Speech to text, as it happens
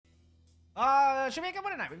Should be a good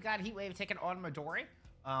one tonight. We've got Heatwave taking on Midori.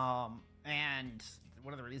 And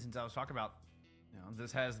one of the reasons I was talking about,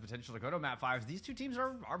 this has the potential to go to map 5. These two teams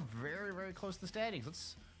are very, very close to the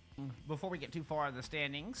standings. Before we get too far in the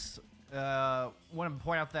standings, want to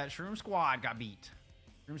point out that Shroom Squad got beat.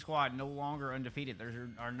 Shroom Squad no longer undefeated. There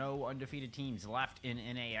are no undefeated teams left in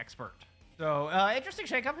NA Expert. So, interesting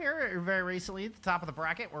shakeup here very recently at the top of the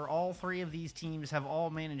bracket, where all 3 of these teams have all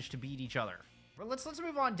managed to beat each other. But let's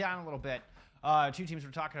move on down a little bit. 2 teams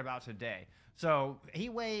we're talking about today. So,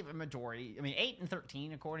 Heatwave and Midori, 8 and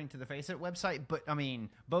 13 according to the FACEIT website, but,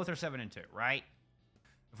 both are 7 and 2, right?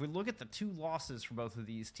 If we look at the 2 losses for both of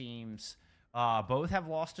these teams, both have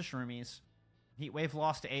lost to Shroomies. Heatwave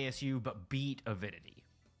lost to ASU, but beat Avidity.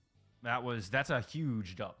 That's a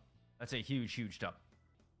huge dub. That's a huge, huge dub.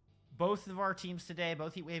 Both of our teams today,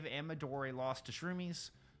 both Heatwave and Midori, lost to Shroomies.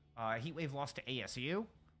 Heatwave lost to ASU.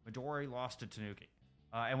 Midori lost to Tanuki.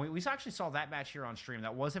 And we actually saw that match here on stream.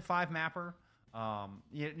 That was a 5-mapper. And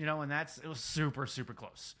it was super, super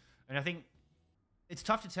close. And I think it's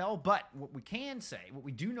tough to tell, but what we can say, what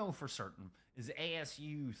we do know for certain, is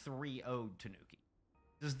ASU 3-0'd Tanuki.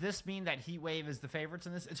 Does this mean that Heatwave is the favorites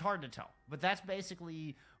in this? It's hard to tell. But that's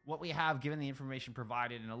basically what we have given the information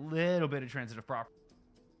provided in a little bit of transitive property.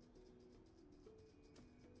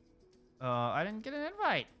 I didn't get an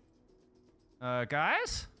invite.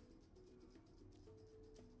 Guys?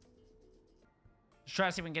 Just try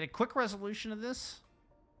to see if we can get a quick resolution of this.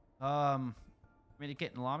 Made it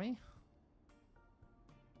get in lobby.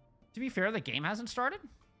 To be fair, the game hasn't started.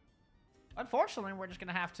 Unfortunately, we're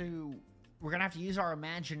gonna have to use our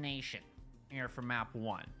imagination here for map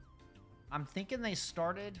 1. I'm thinking they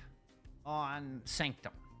started on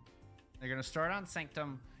Sanctum. They're gonna start on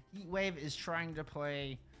Sanctum. Heatwave is trying to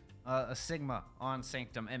play a Sigma on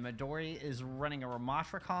Sanctum, and Midori is running a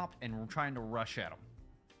Ramatra comp and trying to rush at him.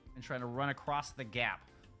 And trying to run across the gap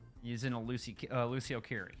using a Lucio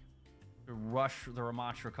Kiri to rush the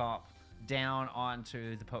Ramatra comp down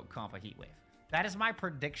onto the poke comp of Heatwave. That is my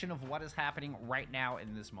prediction of what is happening right now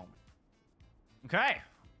in this moment. Okay.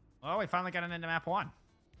 Well, we finally got an into map 1.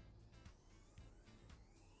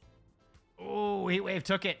 Oh, Heatwave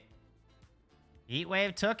took it.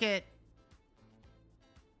 Heatwave took it.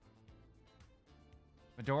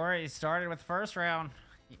 Midori started with the first round.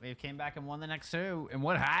 Heatwave came back and won the next 2 in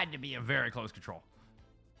what had to be a very close control.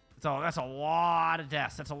 So that's a lot of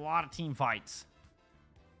deaths. That's a lot of team fights.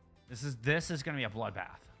 This is going to be a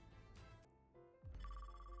bloodbath.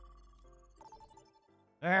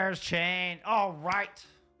 There's Chain. All right.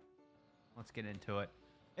 Let's get into it.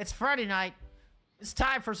 It's Friday night. It's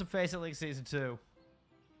time for some FACEIT League Season 2.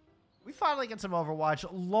 We finally get some Overwatch.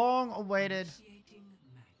 Long awaited.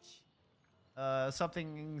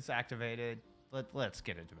 Something's activated. Let's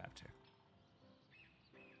get into map 2.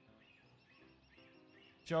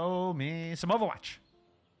 Show me some Overwatch.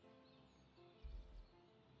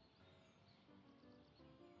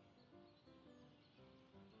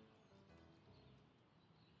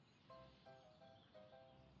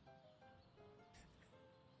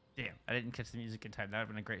 Damn, I didn't catch the music in time. That would have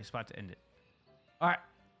been a great spot to end it. All right.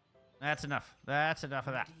 That's enough. That's enough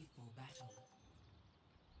of that.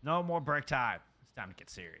 No more break time. It's time to get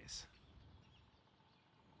serious.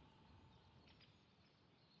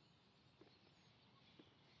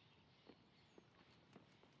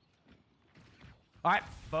 All right,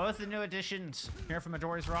 both the new additions here from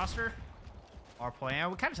Midori's roster are playing.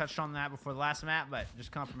 We kind of touched on that before the last map, but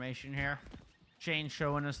just confirmation here. Shane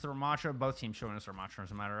showing us the Ramatra. Both teams showing us the Ramatra,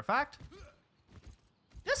 as a matter of fact.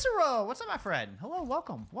 Cicero, what's up, my friend? Hello,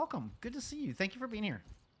 welcome, welcome. Good to see you. Thank you for being here.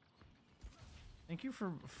 Thank you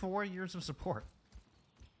for 4 years of support.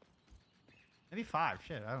 Maybe 5.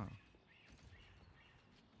 Shit, I don't know.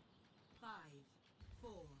 5,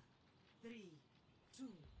 4, 3, 2,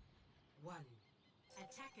 1.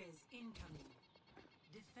 Attackers incoming.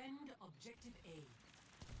 Defend objective A.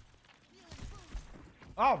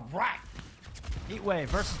 All right. Heatwave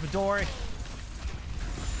versus Midori.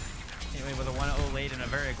 Heatwave with a 1-0 lead and a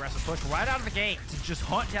very aggressive push right out of the gate to just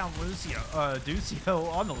hunt down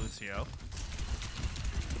Ducio on the Lucio.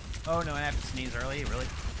 Oh no, I have to sneeze early, really?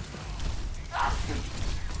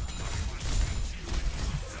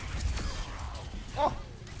 Oh!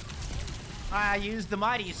 I used the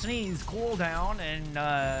mighty sneeze cooldown and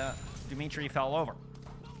Dimitri fell over.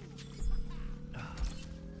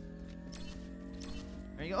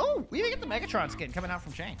 There you go. Oh, we even get the Megatron skin coming out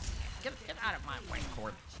from Shane. Get out of my way,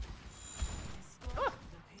 Cord.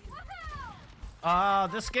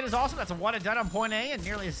 This skin is awesome. That's a one and done on point A in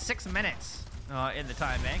nearly 6 minutes in the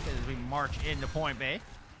time bank as we march into point B.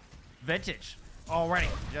 Vintage already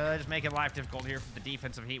just making life difficult here for the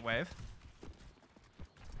defensive Heatwave.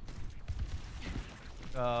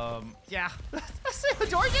 Yeah.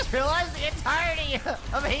 Midori just realized the entirety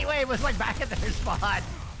of Heatwave was like back at their spot.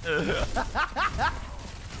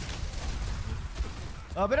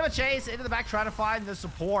 A bit of a chase into the back, trying to find the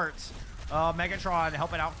supports. Megatron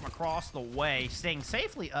helping out from across the way, staying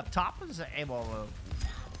safely up top, was able to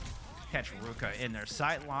catch Ruka in their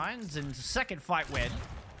sight lines, and second fight win.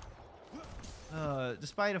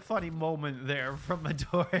 Despite a funny moment there from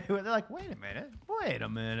Midori, where they're like, wait a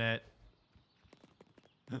minute.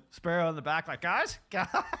 Sparrow in the back like, guys,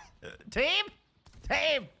 team.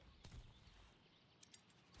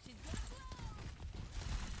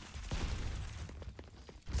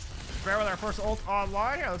 Sparrow with our first ult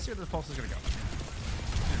online. Here, let's see where this pulse is gonna go.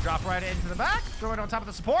 Gonna drop right into the back, throw it on top of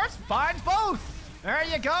the supports, finds both. There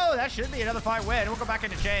you go. That should be another fight win. We'll go back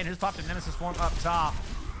into chain. Who's popped a Nemesis form up top?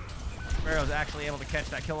 Sparrow's actually able to catch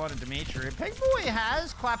that kill on a Dimitri. Pig Boy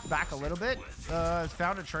has clapped back a little bit. Has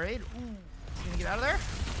found a trade. Ooh, he's gonna get out of there.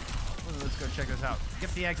 Let's go check this out.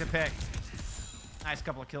 Get the exit pick. Nice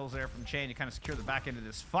couple of kills there from Chain to kind of secure the back end of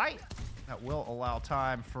this fight. That will allow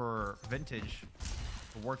time for Vintage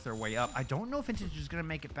to work their way up. I don't know if Vintage is going to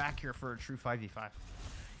make it back here for a true 5v5.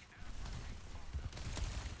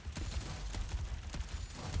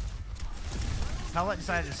 Pellet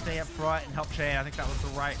decided to stay up front and help Chain. I think that was the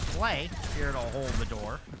right play here to hold the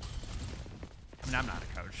door. I mean, I'm not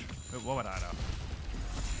a coach. What would I know?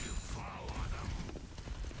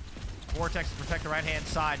 Vortex to protect the right-hand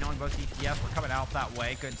side, knowing both DPS were coming out that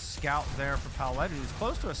way. Good scout there for Paladin, who's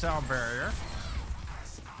close to a sound barrier.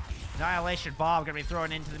 Annihilation Bob going to be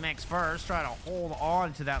thrown into the mix first, trying to hold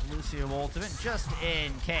on to that Lucio ultimate just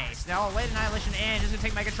in case. Now a late Annihilation in, just going to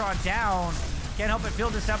take Megatron down. Can't help but feel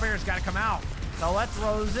this sound barrier's got to come out. Paladin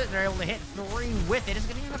throws it, they're able to hit 3 with it. It's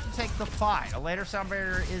going to even have to take the fight. A later sound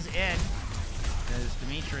barrier is in, as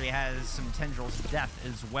Dimitri has some tendrils of death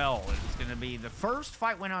as well. It's going to be the first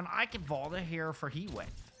fight win on Eichenwalde here for Heatwave.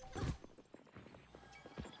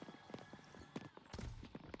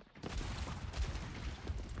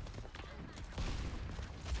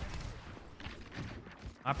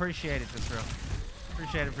 I appreciate it, Disro.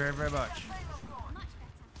 Appreciate it very, very much.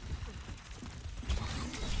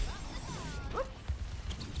 Whoop.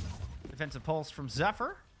 Defensive pulse from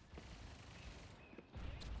Zephyr.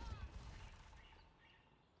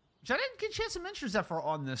 Which I didn't get a chance to mention Zephyr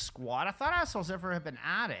on this squad. I thought I saw Zephyr had been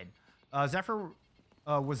added. Zephyr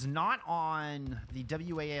was not on the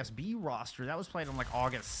WASB roster. That was played on like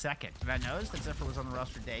August 2nd. And I noticed that Zephyr was on the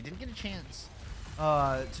roster today. Didn't get a chance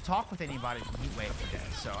to talk with anybody from Heatwave today.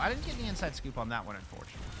 So I didn't get any inside scoop on that one,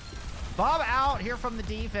 unfortunately. Bob out here from the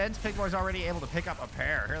defense. Pigboy's already able to pick up a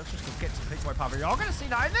pair. Here, let's just go get some Pigboy pop. Are y'all going to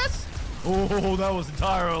C9 this? Oh, that was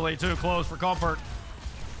entirely too close for comfort.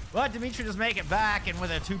 But Dimitri does make it back, and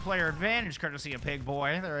with a 2-player advantage, courtesy of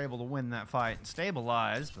Pigboy, they're able to win that fight and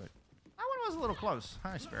stabilize, but that one was a little close.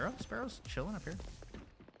 Hi, Sparrow. Sparrow's chilling up here.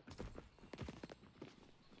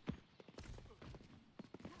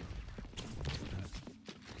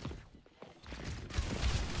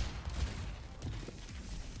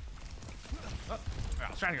 Oh, I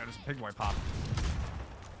was trying to go to some Pigboy pop.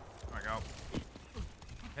 There we go.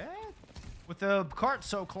 Okay. With the cart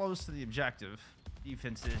so close to the objective,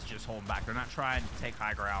 defense is just holding back. They're not trying to take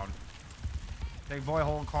high ground. Big boy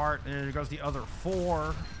holding cart, and there goes the other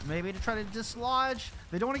 4. Maybe to try to dislodge.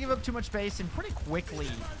 They don't want to give up too much space, and pretty quickly,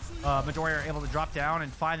 Midori are able to drop down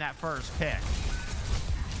and find that first pick.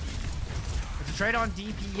 It's a trade on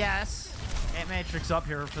DPS. Ant Matrix up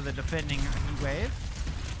here for the defending Heatwave.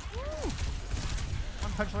 Woo.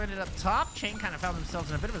 One punch landed up top. Chain kind of found themselves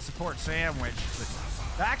in a bit of a support sandwich. But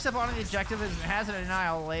backs up on the objective and has an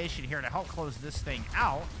annihilation here to help close this thing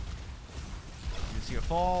out. Lucio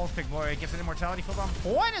falls. Pigboy gets an immortality field on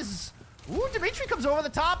point as Dimitri comes over the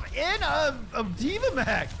top in a Diva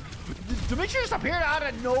mech. Dimitri just appeared out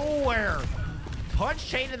of nowhere. Punch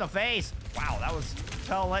Chain in the face. Wow, that was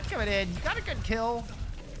Pellet coming in. You got a good kill.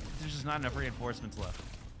 There's just not enough reinforcements left.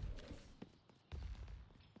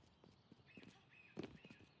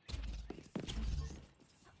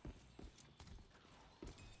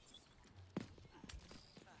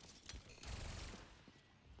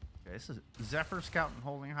 Okay, this is Zephyr scouting,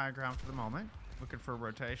 holding high ground for the moment. Looking for a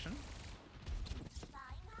rotation.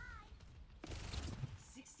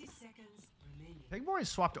 60 seconds remaining. Big Boy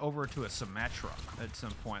swapped over to a Symmetra at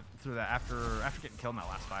some point through that after getting killed in that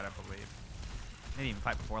last fight, I believe. Maybe even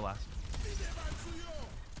fight before last.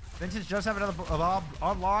 Vintage does have another Bob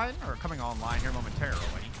online, or coming online here momentarily.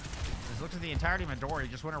 As looks at the entirety of Midori,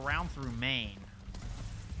 just went around through main,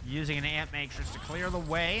 using an Ant Matrix to clear the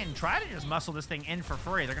way and try to just muscle this thing in for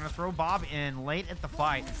free. They're going to throw Bob in late at the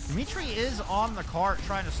fight. Dimitri is on the cart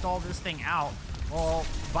trying to stall this thing out. Well,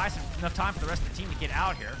 buy enough time for the rest of the team to get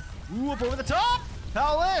out here. Ooh, up over the top!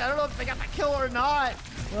 Hell in! I don't know if they got the kill or not.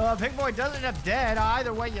 Big Boy doesn't end up dead.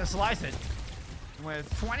 Either way you slice it.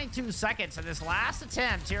 With 22 seconds in this last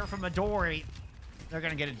attempt here from Midori, they're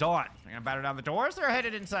going to get it done. They're going to batter down the doors. They're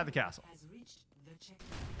headed inside the castle. Has reached the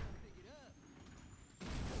checkpoint.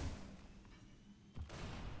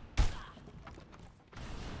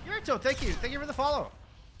 Yurito, thank you. Thank you for the follow.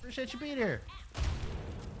 Appreciate you being here.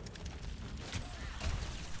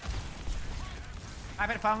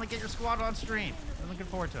 Happy to finally get your squad on stream. I'm looking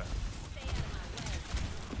forward to it.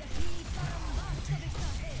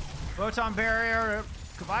 Photon barrier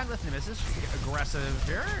combined with Nemesis should be aggressive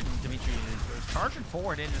here. And Dimitri goes charging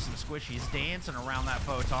forward into some squishies, dancing around that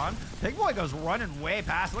photon. Big Boy goes running way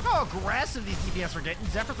past. Look how aggressive these DPS are getting.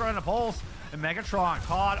 Zephyr throwing a pulse, and Megatron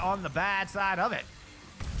caught on the bad side of it.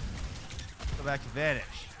 Go back to Vantage.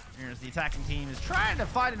 Here's the attacking team is trying to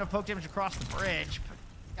find enough poke damage across the bridge. But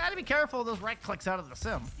gotta be careful of those right clicks out of the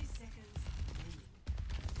sim. 60 seconds remaining.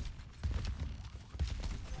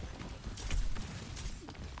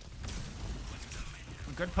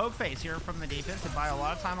 Good poke face here from the defense to buy a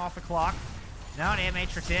lot of time off the clock. Now an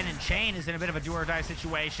Matrix in, and Chain is in a bit of a do or die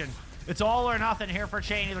situation. It's all or nothing here for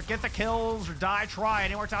Chain. Either get the kills or die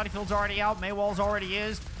trying. Immortality Field's already out. Maywall's already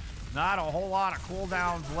used. Not a whole lot of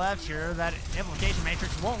cooldowns left here. That Implication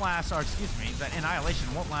Matrix won't last, or excuse me, that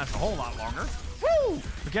Annihilation won't last a whole lot longer. Woo!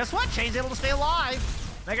 But guess what? Chain's able to stay alive.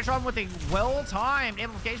 Megatron with a well-timed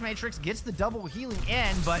Amplification Matrix gets the double healing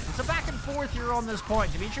in, but it's a back and forth here on this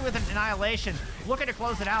point. Dimitri with an Annihilation, looking to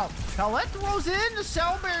close it out. Palette throws in the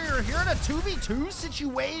Sound Barrier here in a 2v2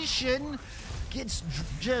 situation. Gets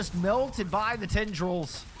just melted by the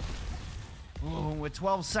tendrils. Ooh, with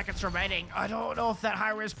 12 seconds remaining, I don't know if that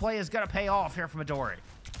high-risk play is going to pay off here from Midori.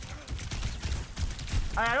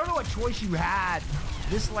 I don't know what choice you had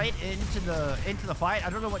this late into the fight.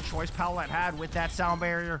 I don't know what choice Palette had with that Sound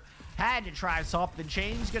Barrier. Had to try something.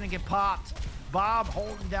 Chain's going to get popped. Bob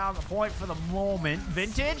holding down the point for the moment.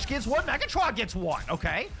 Vintage gets one. Megatron gets one.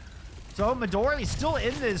 Okay. So Midori still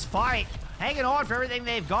in this fight. Hanging on for everything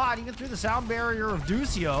they've got, even through the Sound Barrier of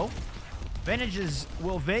Ducio. Vintages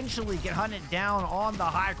will eventually get hunted down on the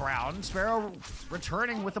high ground. Sparrow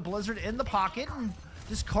returning with the Blizzard in the pocket, and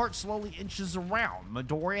this cart slowly inches around.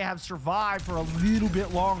 Midori have survived for a little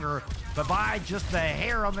bit longer, but by just the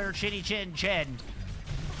hair on their chinny chin chin.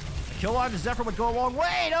 The kill on to Zephyr would go a long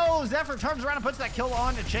way. No, Zephyr turns around and puts that kill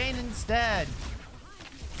on to Chain instead.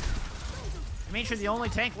 Dimitri, the only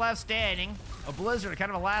tank left standing. A Blizzard, kind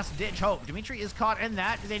of a last-ditch hope. Dimitri is caught in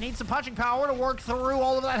that. They need some punching power to work through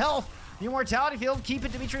all of that health. The Immortality Field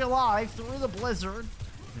keeping Dimitri alive through the Blizzard.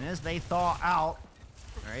 And as they thaw out,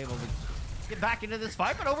 they're able to get back into this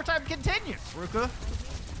fight, but overtime continues. Ruka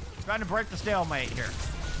trying to break the stalemate here.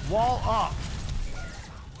 Wall up.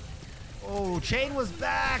 Oh, Chain was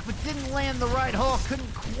back, but didn't land the right hook.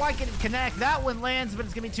 Couldn't quite get it to connect. That one lands, but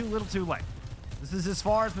it's going to be too little too late. This is as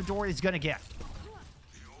far as Midori's going to get.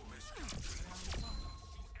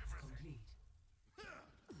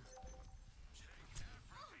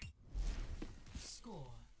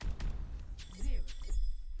 Score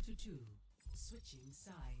 0-2. Switching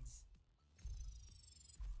sides.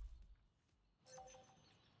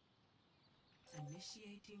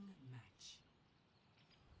 Initiating match.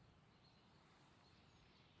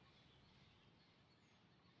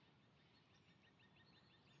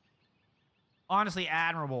 Honestly,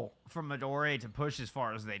 admirable from Midori to push as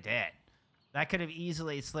far as they did. That could have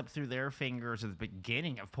easily slipped through their fingers at the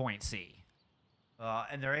beginning of point C.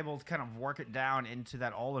 And they're able to kind of work it down into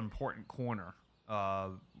that all-important corner,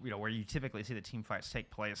 where you typically see the team fights take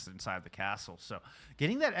place inside the castle. So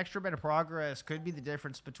getting that extra bit of progress could be the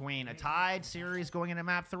difference between a tied series going into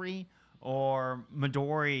map 3 or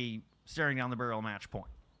Midori staring down the barrel match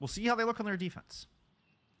point. We'll see how they look on their defense.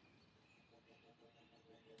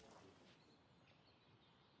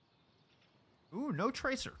 Ooh, no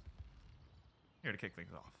Tracer. Here to kick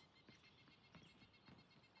things off.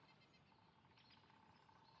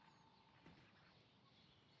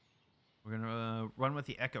 We're going to run with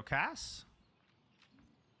the Echo Cass.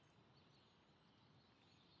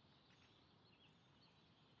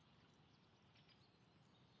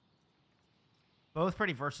 Both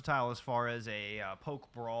pretty versatile as far as a poke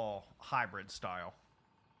brawl hybrid style.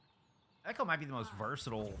 Echo might be the most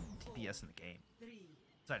versatile DPS in the game. 3,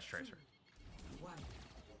 Besides Tracer. 1.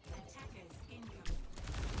 Attackers incoming.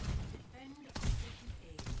 Defend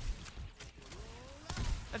objective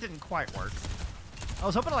A. That didn't quite work. I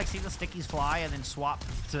was hoping to see the stickies fly and then swap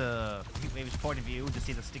to Heatwave's point of view to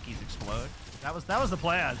see the stickies explode. That was the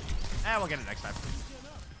plan. We'll get it next time.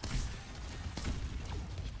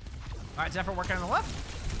 right, Zephyr working on the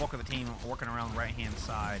left. Bulk of the team working around the right-hand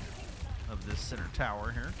side of this center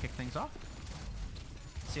tower here. Kick things off.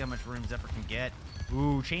 See how much room Zephyr can get.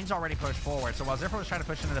 Ooh, Chain's already pushed forward. So while Zephyr was trying to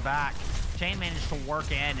push into the back, Chain managed to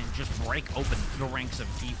work in and just break open the ranks of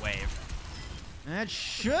Heatwave. And that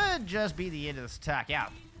should just be the end of this attack. Yeah,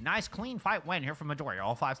 nice clean fight win here from Midori.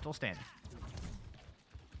 All 5 still standing.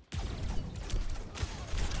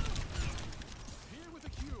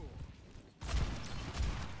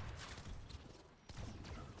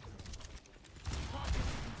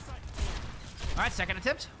 All right, second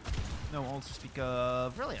attempt. No ults to speak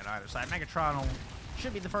of really on either side. Megatron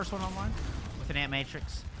should be the first one online with an Ant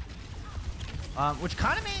Matrix. Which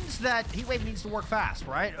kind of means that Heatwave needs to work fast,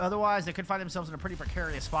 right? Otherwise, they could find themselves in a pretty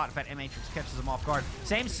precarious spot if that Ant Matrix catches them off guard.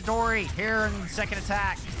 Same story here in the second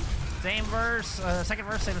attack. Same verse, second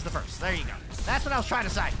verse, same as the first. There you go. That's what I was trying to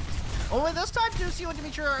say. Only this time, Ducio and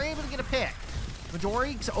Dimitri are able to get a pick.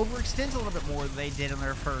 Midori overextends a little bit more than they did in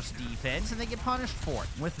their first defense, and they get punished for it.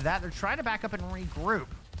 With that, they're trying to back up and regroup.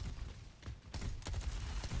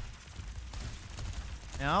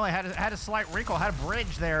 You know, they had a slight wrinkle, had a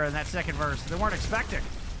bridge there in that second verse they weren't expecting.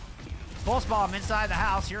 Pulse bomb inside the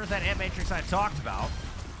house. Here's that Ant Matrix I talked about.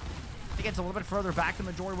 It gets a little bit further back than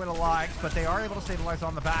Midori would have liked, but they are able to stabilize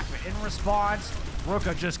on the back of it. In response,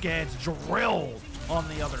 Ruka just gets drilled on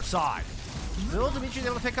the other side. Bill Dimitri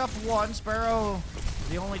able to pick up one. Sparrow,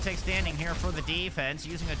 the only tank standing here for the defense,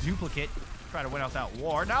 using a duplicate to try to win out that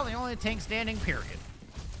war. Now the only tank standing, period.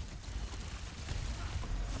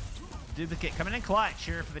 Duplicate coming in clutch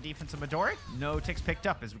here for the defense of Midori. No ticks picked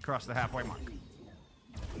up as we cross the halfway mark.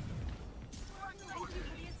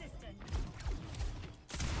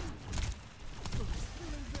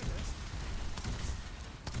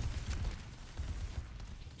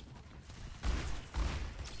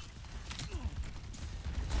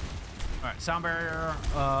 Alright, sound barrier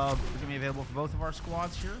is going to be available for both of our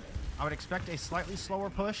squads here. I would expect a slightly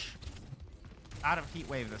slower push out of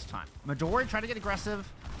Heatwave this time. Midori tried to get aggressive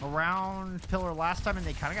around Pillar last time, and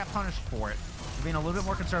they kind of got punished for it. They're being a little bit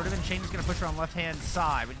more conservative, and Shane is going to push around left-hand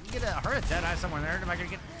side. But you get a hurt Deadeye somewhere there. Not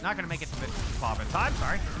going to make it to the pop in time,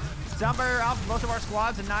 sorry. Sound barrier out for both of our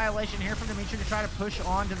squads. Annihilation here from Dimitri to try to push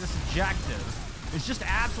on to this objective. It's just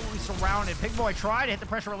absolutely surrounded. Pig Boy tried to hit the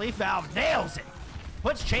pressure relief valve. Nails it.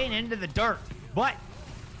 Puts Chain into the dirt, but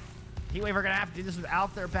Heatwave are going to have to do this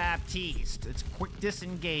without their Baptiste. It's quick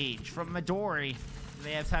disengage from Midori. Do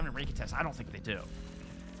they have time to recontest? I don't think they do.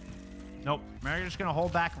 Nope. They're just going to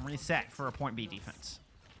hold back and reset for a point B defense.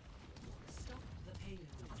 Stop the payload.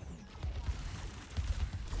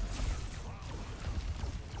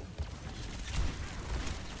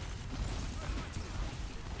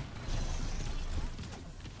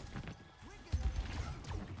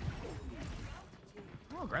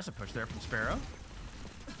 Oh, aggressive push there from Sparrow.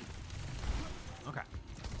 Okay.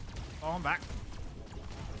 Falling back.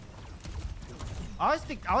 I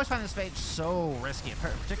always find this phase so risky,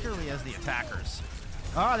 particularly as the attackers.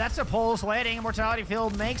 Oh, that's a pulse landing. Immortality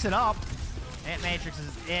Field makes it up. Ant Matrix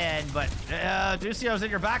is in, but Ducio's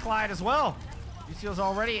in your backline as well. Ducio's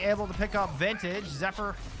already able to pick up Vintage.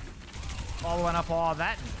 Zephyr following up all of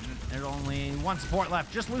that. There's only one support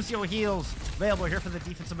left. Just Lucio heals available here for the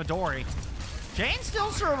defense of Midori. Jane's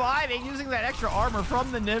still surviving, using that extra armor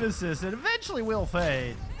from the Nemesis, and eventually will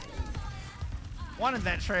fade. Wanted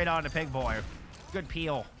that trade on to Pig Boy. Good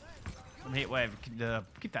peel from Heatwave.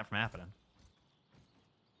 Keep that from happening.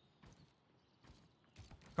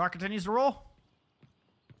 Car continues to roll.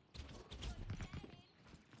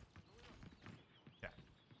 Yeah.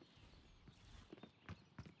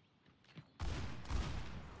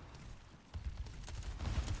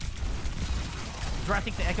 I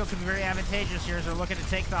think the Echo could be very advantageous here as they're looking to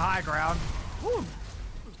take the high ground. Woo.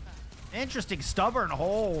 Interesting stubborn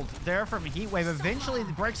hold there from Heatwave. Eventually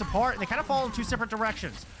it breaks apart and they kind of fall in two separate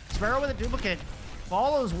directions. Sparrow with a duplicate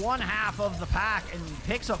follows one half of the pack and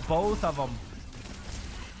picks up both of them.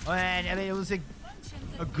 And I mean, it was a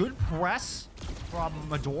good press from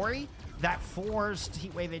Midori that forced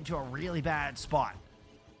Heatwave into a really bad spot.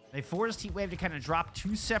 They forced Heatwave to kind of drop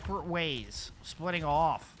two separate ways, splitting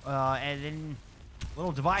off, and then a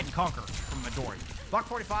little divide and conquer from Midori. Buck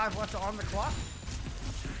 45 left on the clock.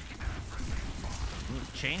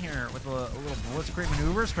 Chain here with a little blitzkrieg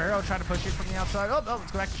maneuver. Sparrow trying to push it from the outside. Oh, let's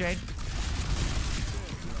go back to Chain.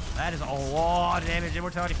 That is a lot of damage.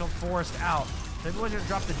 Immortality Field forced out. They're going to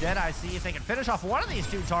drop the Deadeye, see if they can finish off one of these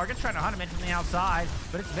two targets, trying to hunt him in from the outside.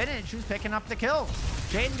 But it's Vintage who's picking up the kills.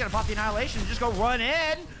 Chain's going to pop the Annihilation and just go run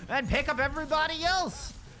in and pick up everybody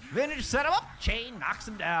else. Vintage set him up. Chain knocks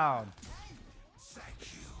him down.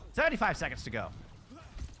 75 seconds to go.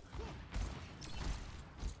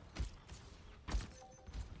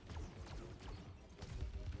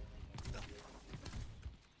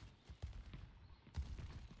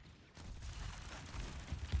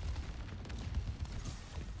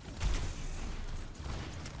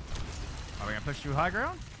 gonna push through high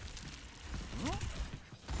ground.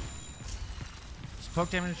 Just poke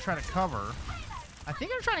damage to try to cover. I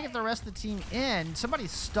think they're trying to get the rest of the team in.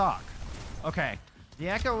 Somebody's stuck. Okay. The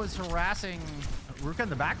Echo is harassing Ruka in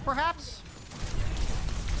the back, perhaps?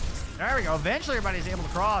 There we go. Eventually, everybody's able to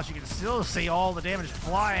cross. You can still see all the damage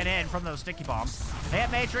flying in from those sticky bombs. Hit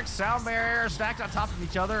Matrix, Sound Barrier stacked on top of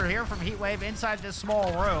each other. Here from Heatwave inside this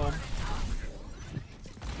small room.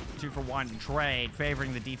 2-for-1 trade,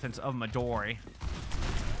 favoring the defense of Midori.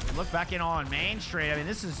 Look back in on Main Street. I mean,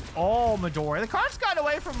 this is all Midori. The cards got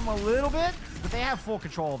away from them a little bit, but they have full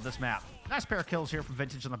control of this map. Nice pair of kills here from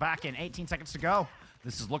Vintage on the back end. 18 seconds to go.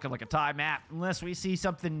 This is looking like a tie map, unless we see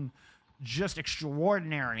something just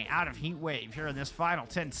extraordinary out of Heatwave here in this final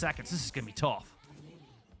 10 seconds. This is going to be tough.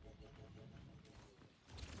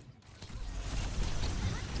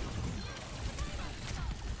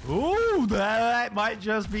 Ooh, that might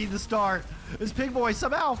just be the start. This Pig Boy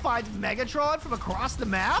somehow finds Megatron from across the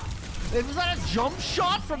map. Was that a jump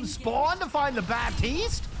shot from Spawn to find the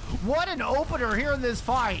Baptiste? What an opener here in this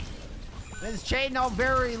fight. This chain now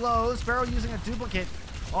very low. Sparrow using a duplicate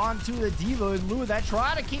onto the Diva in lieu of that.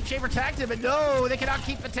 Try to keep Shaper protected, but no, they cannot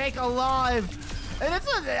keep the tank alive. And I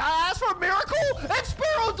asked for a miracle, and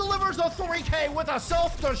Sparrow delivers a 3K with a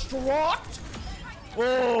self-destruct.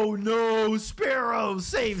 Oh no, Sparrow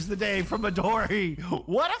saves the day from Midori.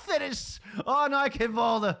 What a finish on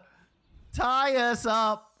Ikenball to tie us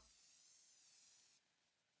up.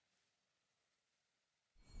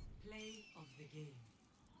 Play of the game.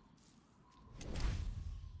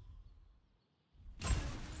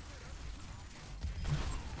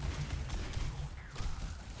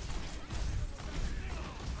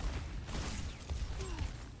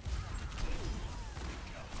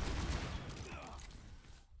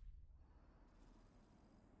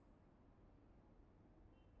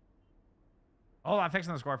 Hold on,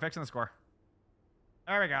 fixing the score, fixing the score.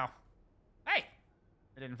 There we go. Hey!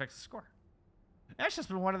 I didn't fix the score. It's just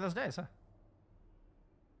been one of those days, huh?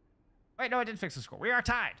 Wait, no, I didn't fix the score. We are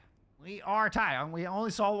tied. We are tied. We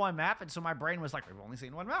only saw one map, and so my brain was like, we've only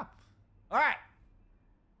seen one map. All right.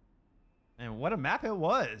 And what a map it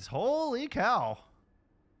was. Holy cow.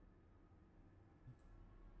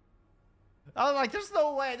 I was like,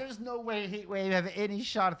 there's no way Heatwave have any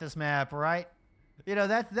shot at this map, right? You know,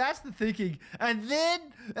 that's the thinking. And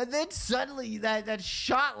then suddenly that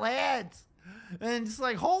shot lands. And it's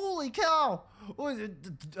like, holy cow. What was it?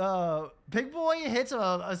 Pig Boy hits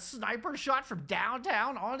a sniper shot from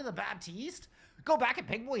downtown onto the Baptiste. Go back and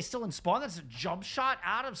Pig Boy's still in spawn. That's a jump shot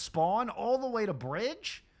out of spawn all the way to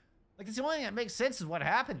bridge. Like, it's the only thing that makes sense is what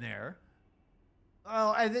happened there.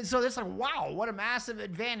 Oh, and then, so it's like, wow, what a massive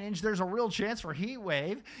advantage. There's a real chance for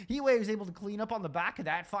Heatwave. Heatwave is able to clean up on the back of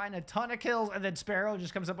that, find a ton of kills, and then Sparrow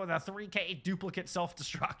just comes up with a 3K duplicate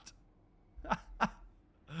self-destruct.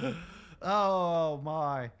 Oh,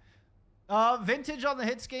 my. Vintage on the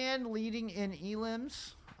hit scan, leading in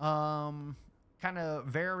elims. Kind of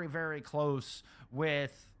very, very close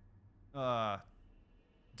with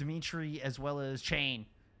Dimitri as well as Chain.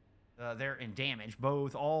 They're in damage,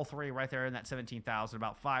 all three right there in that 17,000,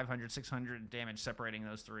 about 500, 600 damage separating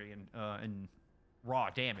those three in raw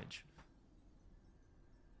damage.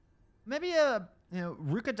 Maybe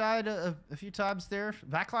Ruka died a few times there.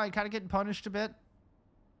 Backline kind of getting punished a bit.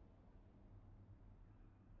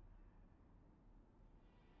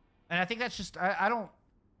 And I think that's just I'm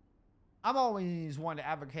always one to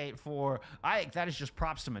advocate for. I think that is just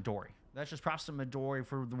props to Midori. That's just props to Midori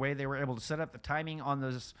for the way they were able to set up the timing on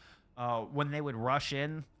those. When they would rush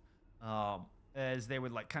in, as they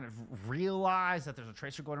would like kind of realize that there's a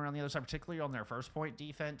tracer going around the other side, particularly on their first point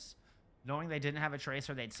defense, knowing they didn't have a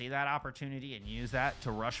tracer, they'd see that opportunity and use that to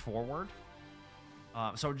rush forward.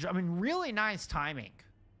 So I mean, really nice timing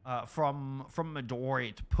from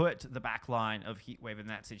Midori to put the back line of Heatwave in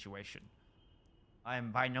that situation. I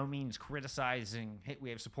am by no means criticizing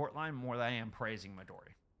Heatwave support line more than I am praising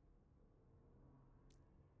Midori.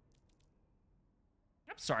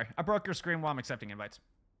 Sorry, I broke your screen while I'm accepting invites.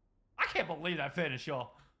 I can't believe that finish,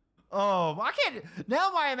 y'all. Oh, I can't.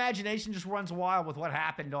 Now my imagination just runs wild with what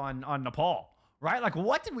happened on Nepal, right? Like,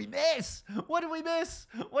 what did we miss? What did we miss?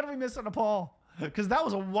 What did we miss on Nepal? Because that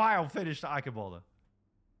was a wild finish to Ikenball.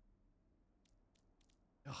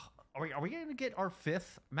 Are we going to get our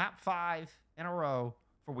 5th map 5 in a row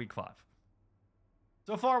for week 5?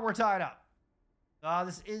 So far, we're tied up.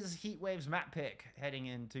 This is Heatwave's map pick heading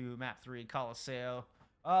into map 3, Colosseo.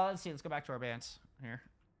 Let's see. Let's go back to our bands here.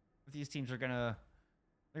 These teams are they're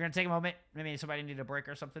gonna take a moment. Maybe somebody needed a break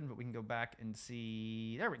or something, but we can go back and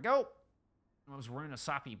see. There we go. It was Runa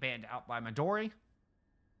Sapi banned out by Midori.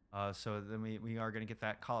 So then we are gonna get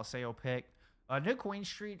that Colosseo pick. New Queen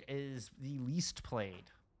Street is the least played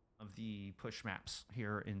of the push maps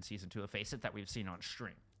here in Season 2 of FACEIT that we've seen on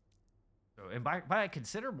stream. So, and by a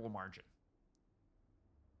considerable margin.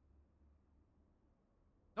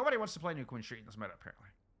 Nobody wants to play New Queen Street in this meta, apparently.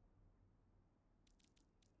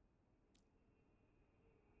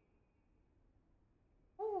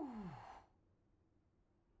 Whew.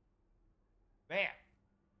 Man,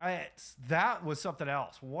 that was something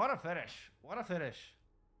else. What a finish. What a finish.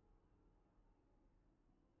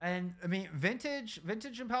 And, I mean, Vintage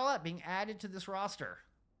and Paulette being added to this roster,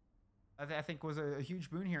 I think was a huge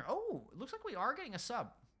boon here. Oh, it looks like we are getting a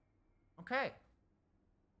sub. Okay.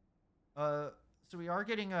 So we are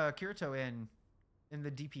getting Kirito in the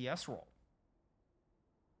DPS role.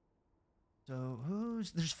 So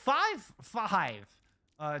there's five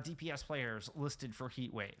DPS players listed for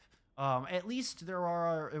Heatwave. At least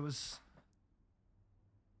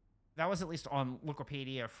that was at least on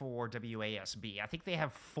Wikipedia for WASB. I think they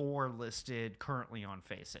have 4 listed currently on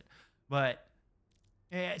FACEIT. But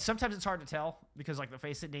sometimes it's hard to tell because like the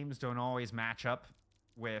FACEIT names don't always match up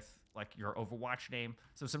with like your Overwatch name.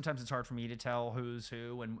 So sometimes it's hard for me to tell who's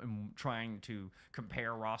who and trying to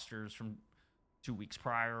compare rosters from 2 weeks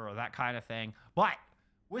prior or that kind of thing. But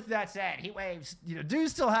with that said, Heatwaves, do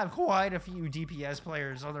still have quite a few DPS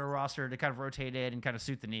players on their roster to kind of rotate in and kind of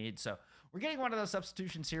suit the needs. So we're getting one of those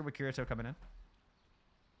substitutions here with Kirito coming in.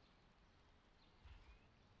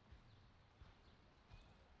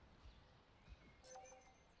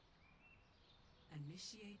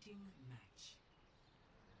 Initiating match.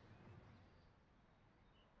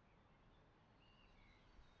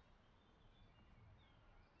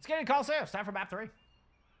 Let's get in Coliseum. It's time for map 3.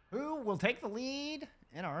 Who will take the lead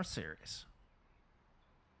in our series?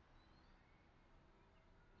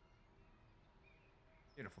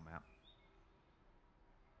 Beautiful map.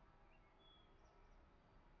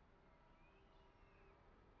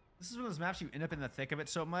 This is one of those maps you end up in the thick of it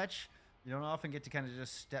so much, you don't often get to kind of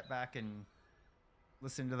just step back and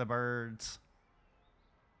listen to the birds.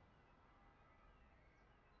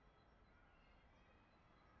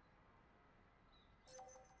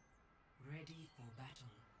 Ready for battle.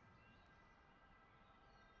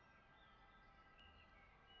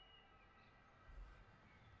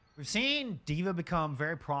 We've seen D.Va become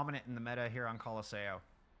very prominent in the meta here on Coliseum.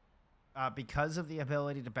 Because of the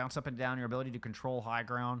ability to bounce up and down, your ability to control high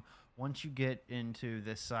ground once you get into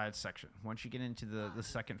this side section. Once you get into the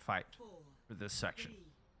second fight for this section.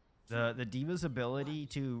 The D.Va's ability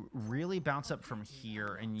to really bounce up from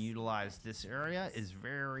here and utilize this area is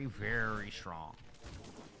very, very strong.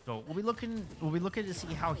 So we'll be looking to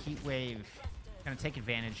see how Heatwave kind of take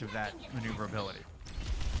advantage of that maneuverability.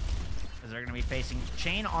 As they're going to be facing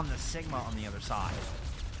Chain on the Sigma on the other side.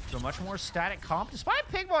 So much more static comp, despite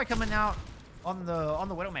Pigboy coming out on the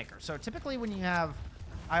Widowmaker. So typically when you have,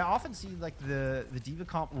 I often see like the D.Va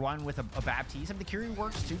comp run with a Baptiste. I mean, the Curie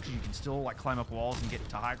works too, because you can still like climb up walls and get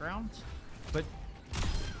to high ground. But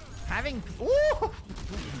having, ooh,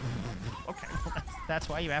 okay, that's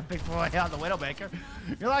why you have Pigboy on the Widowmaker.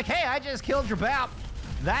 You're like, hey, I just killed your Bap.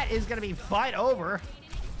 That is going to be fight over.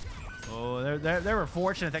 Oh, they were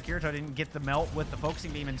fortunate that Kirito didn't get the melt with the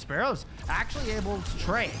focusing beam, and Sparrow's actually able to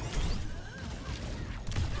trade.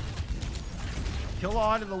 Kill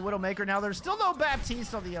on to the Widowmaker. Now, there's still no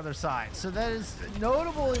Baptiste on the other side, so that is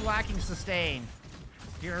notably lacking sustain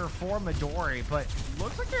here for Midori, but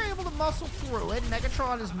looks like they're able to muscle through it.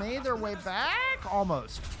 Megatron has made their way back,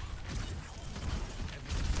 almost.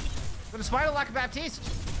 But despite a lack of Baptiste,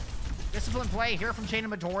 disciplined play here from Chain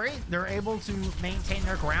and Midori. They're able to maintain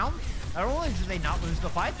their ground. Not only do they not lose the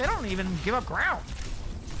fight, they don't even give up ground.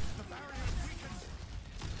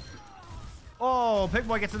 Oh,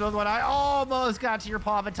 Pigboy gets another one. I almost got to your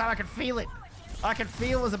paw in time. I could feel it. I could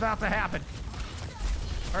feel it was about to happen.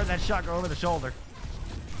 Heard that shot go over the shoulder.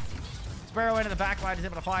 Sparrow into the back line is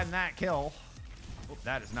able to find that kill. Oh,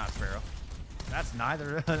 that is not Sparrow. That's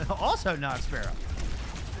neither. Also not Sparrow.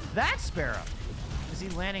 That's Sparrow. Is he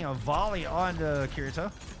landing a volley onto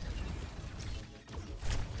Kirito?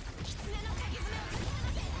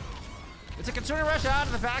 It's a Kitsune rush out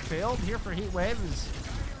of the backfield here for Heatwave.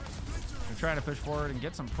 They're trying to push forward and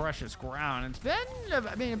get some precious ground. It's been, a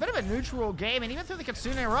bit of a neutral game, and even through the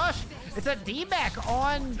Kitsune rush, it's a D-back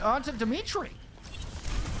onto Dimitri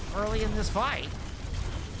early in this fight.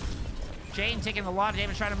 Chain taking a lot of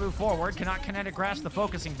damage, trying to move forward. Cannot kinetic grasp the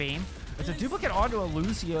focusing beam. It's a duplicate onto a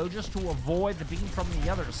Lucio just to avoid the beam from the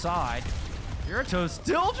other side. Kirito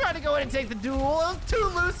still trying to go in and take the duel. It was 2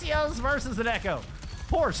 Lucios versus an Echo.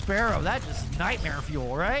 Poor Sparrow. That just nightmare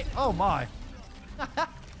fuel, right? Oh my. All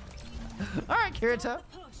right, Kirito.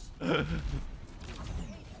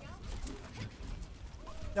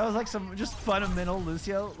 That was like some just fundamental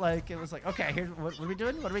Lucio. Like, it was like, okay, here's what are we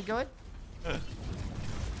doing? What are we going?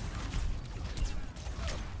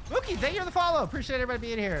 Mookie, thank you for the follow. Appreciate everybody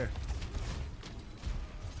being here.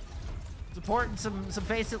 Supporting some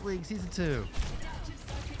FACEIT League Season 2.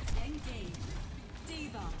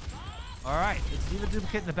 All right, it's Diva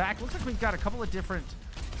Duplicate in the back. Looks like we've got a couple of different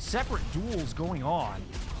separate duels going on.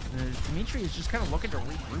 Dimitri is just kind of looking to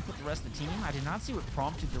regroup with the rest of the team. I did not see what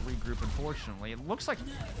prompted the regroup, unfortunately. It looks like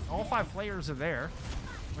all 5 players are there.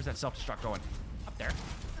 Where's that self-destruct going? Up there.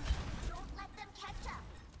 Don't let them catch up.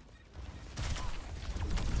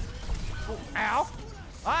 Oh, ow.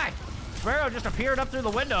 Hi. Sparrow just appeared up through the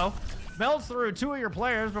window. Melts through 2 of your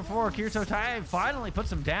players before Kirito Tai finally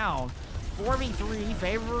puts him down. 4v3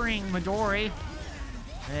 favoring Midori.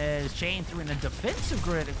 As Chain threw in a defensive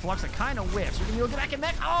grid at Flux that kind of whiffs. You'll get back in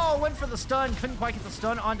mech. Oh, went for the stun. Couldn't quite get the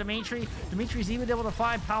stun on Dimitri. Dimitri's even able to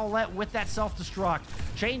find Paulette with that self-destruct.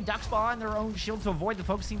 Chain ducks behind their own shield to avoid the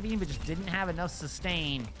focusing beam, but just didn't have enough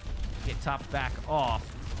sustain to get topped back off.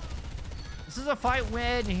 This is a fight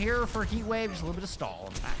win here for Heatwave. Just a little bit of stall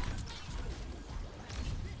in the back.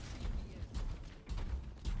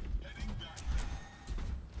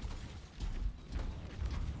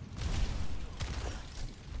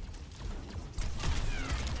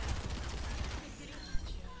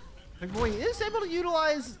 Big Boy is able to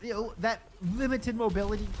utilize, that limited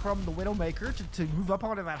mobility from the Widowmaker to move up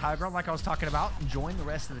onto that high ground like I was talking about and join the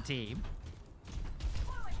rest of the team.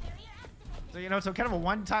 So, so kind of a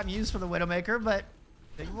one-time use for the Widowmaker, but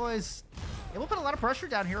Big Boy's able to put a lot of pressure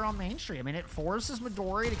down here on Main Street. I mean, it forces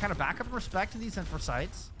Midori to kind of back up and respect to these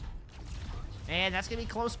FACEITs. And that's going to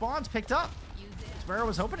be close spawns picked up. Sparrow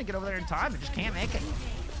was hoping to get over there in time, but just can't make it.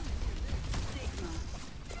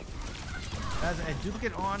 As a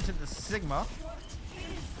duplicate onto the Sigma.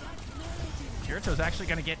 Kirito's actually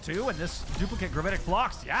going to get 2, and this duplicate Gravitic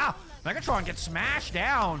Flux. Yeah, Megatron gets smashed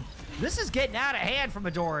down. This is getting out of hand for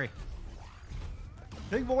Midori.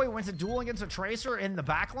 Big Boy wins a duel against a Tracer in the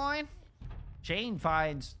back line. Chain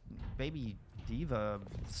finds baby Diva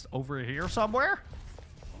over here somewhere.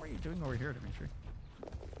 What are you doing over here, Dimitri?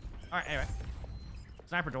 All right, anyway.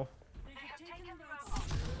 Sniper duel.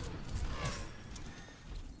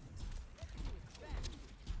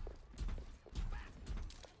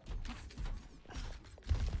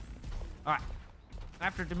 All right.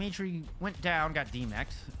 After Dimitri went down, got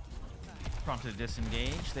demeched, prompted to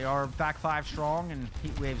disengage. They are back 5 strong, and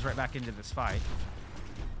Heatwave's right back into this fight.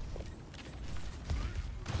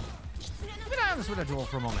 Let me down this with a duel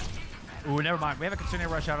for a moment. Ooh, never mind. We have a Kitsune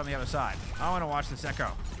Rush out on the other side. I want to watch this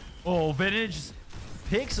echo. Oh, Vintage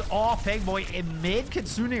picks off Pegboy in mid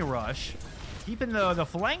Kitsune Rush, keeping the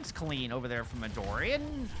flanks clean over there from Midori,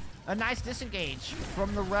 and a nice disengage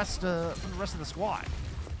from the rest of the squad.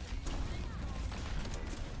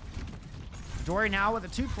 Midori now with a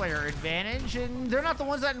 2-player advantage, and they're not the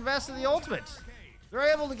ones that invest in the ultimate.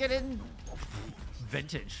 They're able to get in.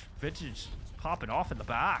 Vintage popping off in the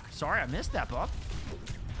back. Sorry, I missed that, Buck.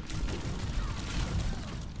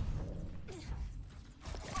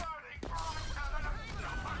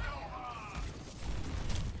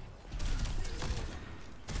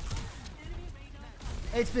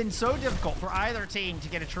 It's been so difficult for either team to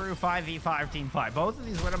get a true 5v5 team fight. Both of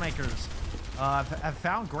these Widowmakers have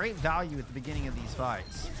found great value at the beginning of these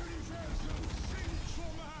fights.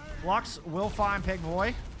 Blocks will find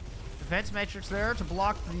Pegboy. Defense matrix there to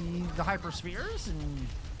block the hyperspheres, and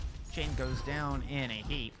Chain goes down in a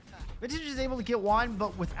heap. Vintage is able to get one,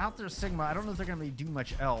 but without their Sigma, I don't know if they're going to do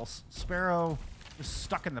much else. Sparrow is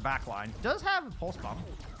stuck in the back line. Does have a pulse bomb.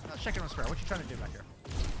 Let's check in with Sparrow. What you trying to do back here?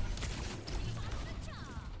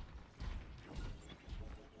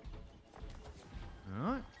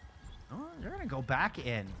 All right. Oh, you're going to go back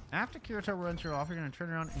in. After Kirito runs you off, you're going to turn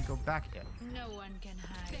around and go back in. No one can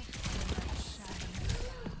hide from my shine.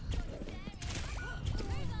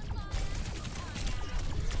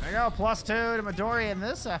 There you go. +2 to Midori in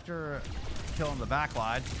this after killing the back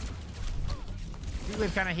line.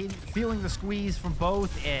 Heatwave kind of feeling the squeeze from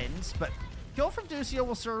both ends, but kill from Ducio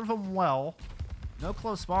will serve him well. No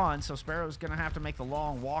close spawn, so Sparrow's going to have to make the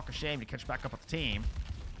long walk of shame to catch back up with the team.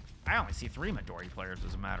 I only see 3 Midori players,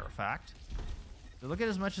 as a matter of fact. So look at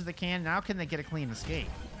as much as they can. Now can they get a clean escape?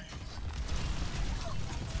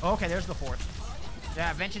 Okay, there's the 4th.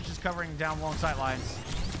 Yeah, Vintage is covering down long sight lines.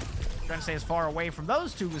 Trying to stay as far away from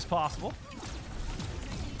those 2 as possible.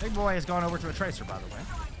 Big Boy has gone over to a Tracer, by the way.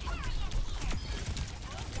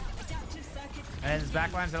 And his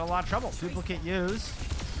backline's in a lot of trouble. Duplicate use.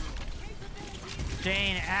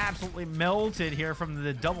 Chain absolutely melted here from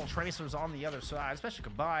the double Tracers on the other side, especially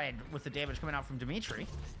combined with the damage coming out from Dimitri.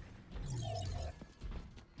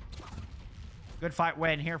 Good fight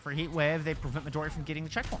win here for Heatwave. They prevent Midori from getting the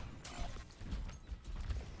checkpoint.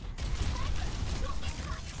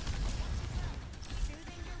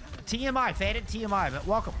 TMI, faded TMI, but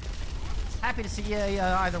welcome. Happy to see you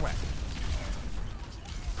either way.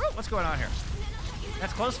 Ooh, what's going on here?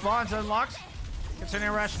 That's close spawns unlocked.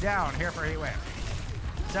 Kitsune Rush down here for Heatwave.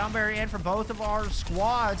 Sound barrier in for both of our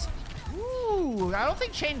squads. Ooh, I don't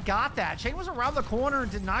think Chain got that. Chain was around the corner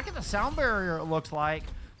and did not get the sound barrier, it looks like.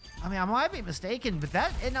 I mean, I might be mistaken, but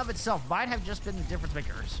that in and of itself might have just been the difference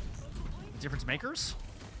makers. Difference makers?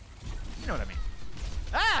 You know what I mean.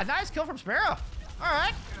 Ah, nice kill from Sparrow. All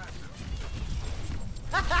right.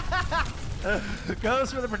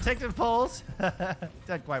 Goes for the protective pulls.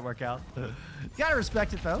 Doesn't quite work out. Gotta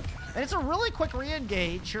respect it though. And it's a really quick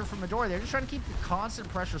re-engage here from Midori. They're just trying to keep the constant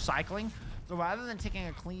pressure cycling. So rather than taking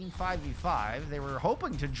a clean 5v5, they were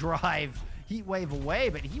hoping to drive Heatwave away,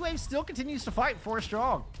 but Heatwave still continues to fight 4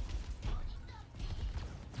 strong.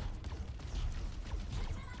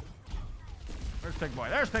 There's Pig Boy.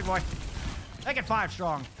 There's Pig Boy. Make it 5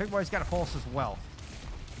 strong. Pig Boy's got a pulse as well.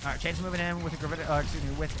 All right, Chain's moving in with a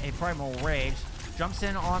with a Primal Rage. Jumps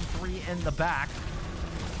in on 3 in the back.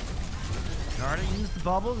 Already used the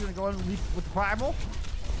bubble. He's gonna go in and leap with the Primal.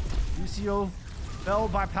 Lucio fell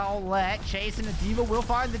by Paulette. Chase and the Diva will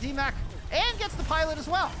find the DMAC and gets the pilot as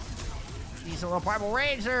well. These little Primal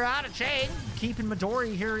Rage are out of Chain, keeping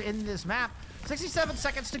Midori here in this map. 67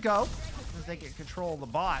 seconds to go as they get control of the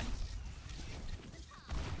bot.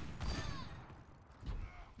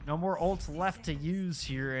 No more ults left to use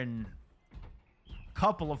here, and a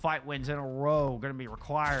couple of fight wins in a row going to be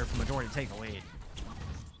required for Midori to take the lead.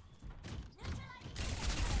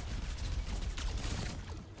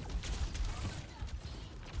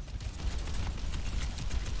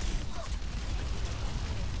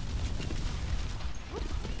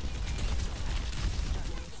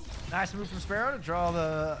 Nice move from Sparrow to draw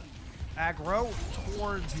the aggro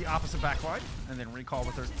towards the opposite backline, and then recall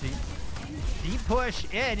with 13. Deep push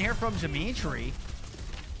in here from Dimitri.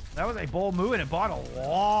 That was a bold move, and it bought a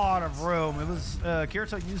lot of room. It was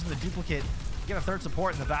Kirito using the duplicate to get a third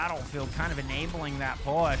support in the battlefield, kind of enabling that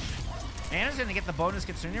push. And is going to get the bonus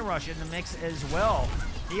Kitsune Rush in the mix as well.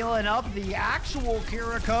 Healing up the actual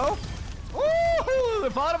Kiriko. Woohoo!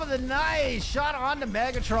 The bottom of the nice shot onto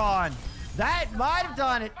Megatron. That might have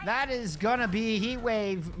done it. That is going to be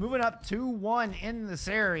Heatwave moving up 2-1 in the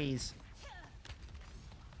series.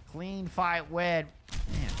 Clean fight win.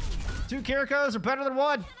 Man, 2 Kirikos are better than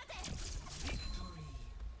 1.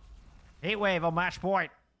 Heatwave on match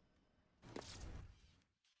point.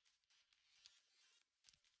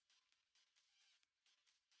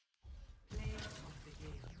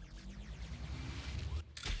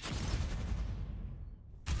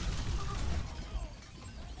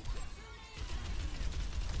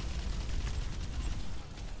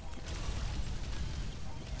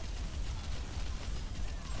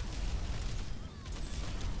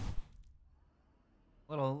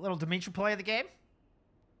 Little Dimitri play of the game.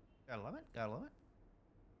 Gotta love it. Gotta love it.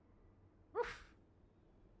 Whew.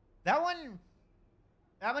 That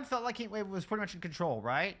one felt like Heatwave was pretty much in control,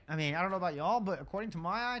 right? I mean, I don't know about y'all, but according to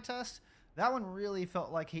my eye test, that one really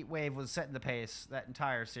felt like Heatwave was setting the pace that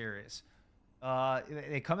entire series.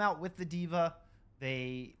 They come out with the Diva.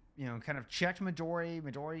 They, kind of checked Midori.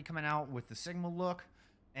 Midori coming out with the Sigma look.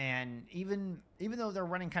 And even though they're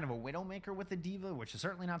running kind of a Widowmaker with the Diva, which is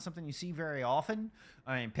certainly not something you see very often,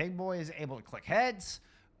 I mean, Pig Boy is able to click heads.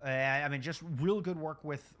 I mean, just real good work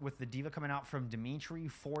with the Diva coming out from Dimitri,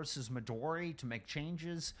 forces Midori to make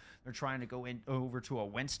changes. They're trying to go over to a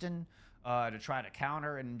Winston to try to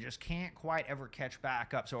counter, and just can't quite ever catch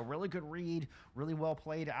back up. So a really good read, really well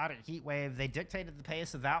played out at Heatwave. They dictated the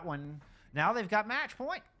pace of that one. Now they've got match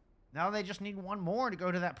point. Now they just need one more to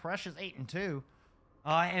go to that precious 8-2.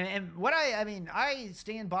 And what I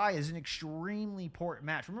stand by is an extremely important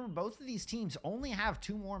match. Remember, both of these teams only have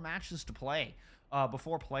 2 more matches to play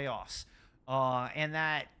before playoffs. And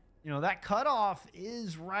that, that cutoff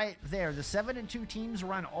is right there. The 7-2 teams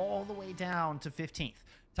run all the way down to 15th.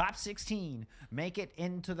 Top 16 make it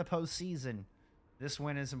into the postseason. This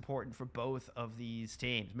win is important for both of these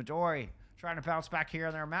teams. Midori trying to bounce back here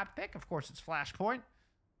on their map pick. Of course, it's Flashpoint.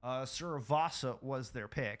 Suravasa was their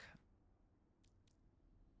pick.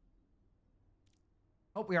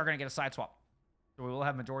 Hope we are going to get a side swap. So we will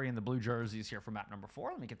have Midori in the blue jerseys here for map number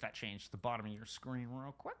 4. Let me get that changed to the bottom of your screen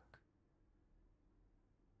real quick.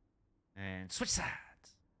 And switch sides.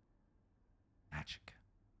 Magic.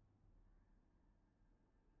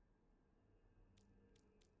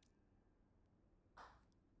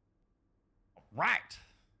 All right.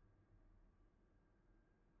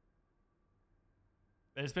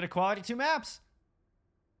 It's been a quality 2 maps.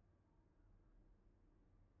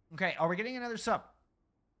 Okay, are we getting another sub?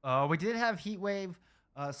 We did have Heatwave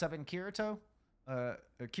sub in Kirito.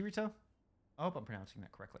 Kirito? I hope I'm pronouncing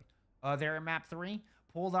that correctly. There in map 3.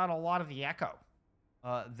 Pulled out a lot of the echo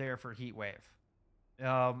there for Heatwave.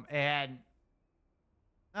 And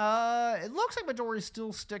it looks like Midori's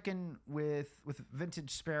still sticking with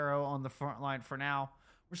Vintage Sparrow on the front line for now.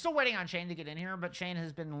 We're still waiting on Shane to get in here, but Shane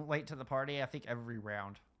has been late to the party, I think, every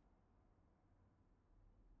round.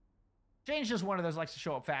 Shane's just one of those likes to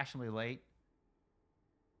show up fashionably late.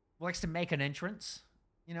 Likes to make an entrance.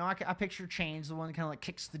 You know, I picture Chain's the one that kind of like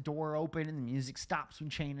kicks the door open and the music stops when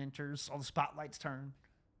Chain enters. All the spotlights turn.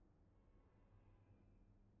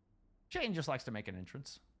 Shane just likes to make an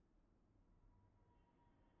entrance.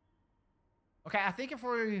 Okay, I think if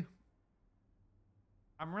we...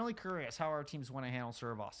 I'm really curious how our teams want to handle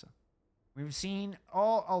Suravasa. We've seen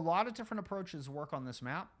a lot of different approaches work on this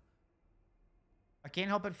map. I can't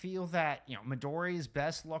help but feel that, you know, Midori's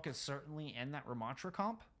best luck is certainly in that Ramattra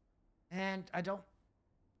comp. And I don't...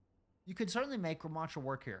 You could certainly make Ramattra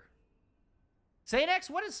work here. Saynex,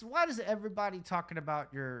 why is everybody talking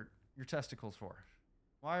about your testicles for?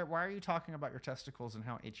 Why are you talking about your testicles and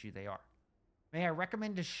how itchy they are? May I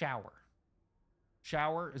recommend a shower?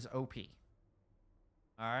 Shower is OP.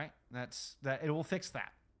 All right? It will fix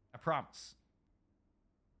that. I promise.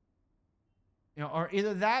 You know, or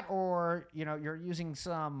either that or, you know, you're using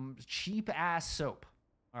some cheap ass soap.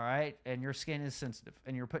 All right? And your skin is sensitive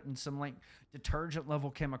and you're putting some like detergent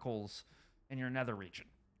level chemicals in your nether region.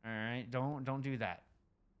 All right? Don't do that.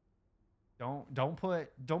 Don't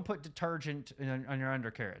put detergent on your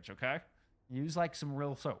undercarriage, okay? Use like some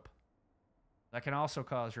real soap. That can also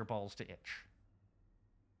cause your balls to itch.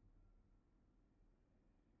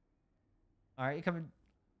 All right, you come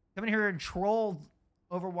in here and troll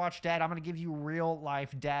Overwatch Dad. I'm going to give you real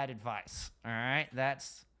life dad advice. All right?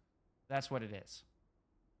 That's what it is.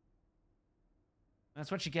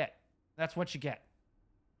 That's what you get. That's what you get.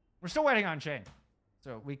 We're still waiting on Shane.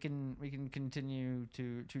 So we can continue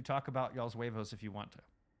to talk about y'all's Wavos if you want to.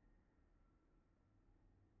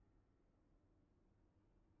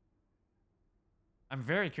 I'm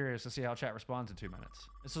very curious to see how chat responds in 2 minutes.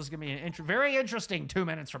 This is going to be an very interesting 2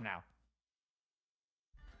 minutes from now.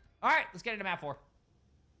 All right, let's get into map 4.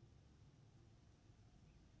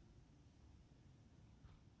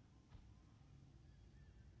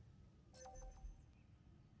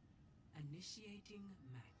 Initiating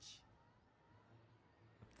match.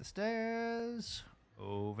 Up the stairs,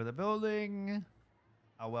 over the building.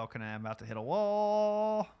 How well can I? I'm about to hit a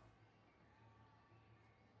wall.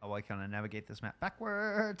 How well can I navigate this map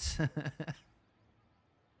backwards?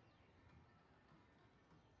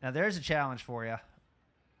 Now there's a challenge for you.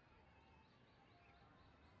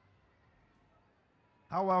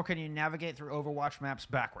 How well can you navigate through Overwatch maps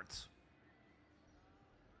backwards?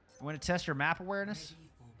 You want to test your map awareness? Ready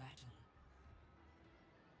for battle.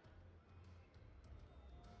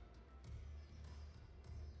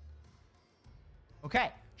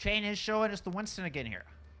 Okay, Chain is showing us the Winston again here.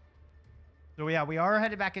 So yeah, we are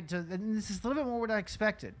headed back into, and this is a little bit more what I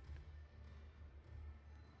expected.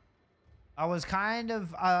 I was kind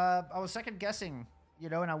of, I was second guessing, you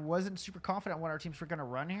know, and I wasn't super confident what our teams were going to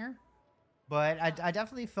run here. But I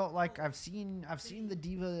definitely felt like I've seen the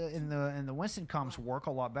Diva in the Winston comps work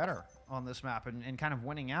a lot better on this map and kind of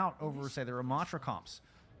winning out over, say, the Ramattra comps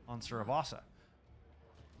on Suravasa.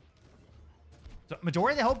 So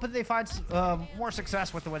Midori, they hope that they find more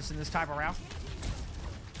success with the Winston this time around.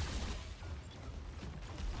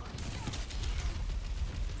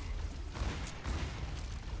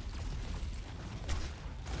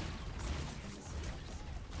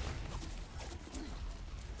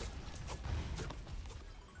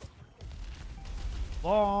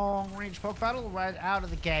 Long range poke battle right out of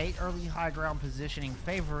the gate. Early high ground positioning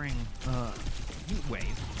favoring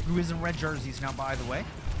Heatwave, who is in red jerseys now, by the way.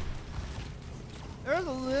 There's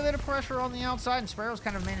a little bit of pressure on the outside, and Sparrows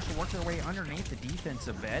kind of managed to work their way underneath the defense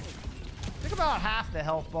a bit. Took about half the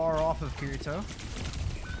health bar off of Kirito.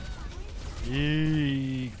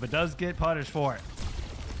 Eek, but does get punished for it.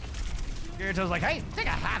 Kirito's like, hey, take a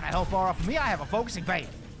half a health bar off of me. I have a focusing bait.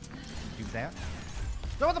 Do that.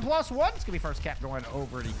 So with the +1, it's going to be first cap going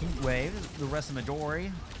over to Heatwave. The rest of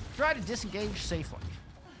Midori try to disengage safely.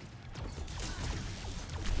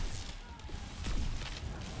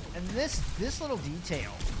 And this little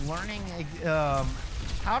detail, learning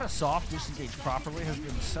how to soft disengage properly, has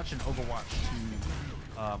been such an Overwatch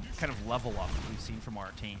 2 kind of level up that we've seen from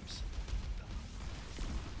our teams.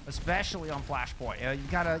 Especially on Flashpoint. You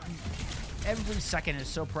gotta... Every second is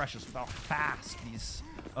so precious with how fast these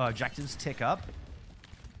objectives tick up.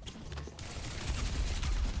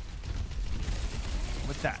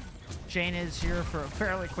 with that. Jane is here for a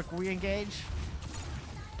fairly quick re-engage.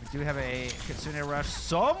 We do have a Kitsune rush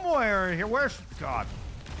somewhere here. Where's... God.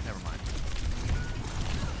 Never mind.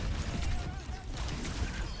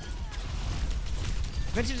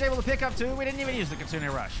 Vintage is able to pick up two. We didn't even use the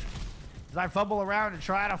Kitsune rush. As I fumble around and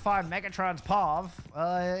try to find Megatron's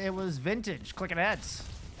POV, it was Vintage clicking heads.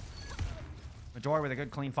 Midori with a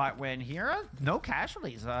good clean fight win here. No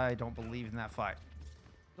casualties, I don't believe, in that fight.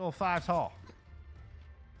 Still 5 tall.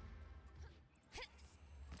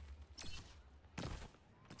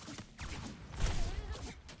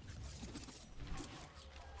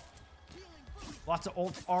 Lots of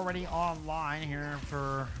ults already online here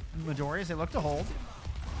for Midori as they look to hold.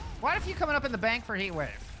 Quite a few coming up in the bank for Heatwave.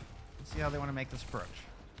 Let's see how they want to make this approach.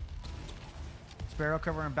 Sparrow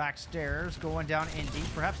covering back stairs, going down in deep,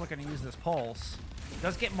 perhaps looking to use this pulse.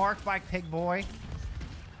 Does get marked by Pig Boy.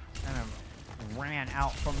 Kind of ran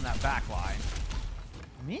out from that back line.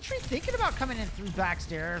 Dimitri thinking about coming in through back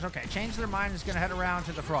stairs. Okay, change their mind, is going to head around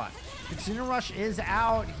to the front. Kitsune Rush is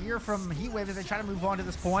out here from Heatwave as they try to move on to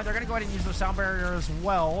this point. They're going to go ahead and use their sound barrier as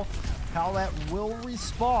well. Paulette will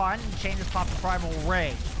respawn and changes pop the Primal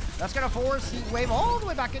Rage. That's going to force Heatwave all the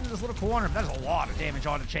way back into this little corner. That's a lot of damage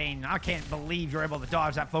on the Chain. I can't believe you're able to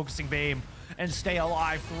dodge that focusing beam and stay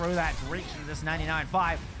alive through that reach of this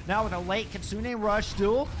 99.5. Now with a late Kitsune Rush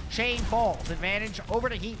still, Chain falls. Advantage over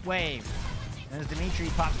to Heatwave. As Dimitri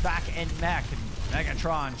pops back in mech and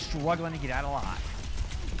Megatron struggling to get out alive.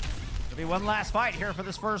 There'll be one last fight here for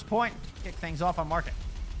this first point. Kick things off on Market.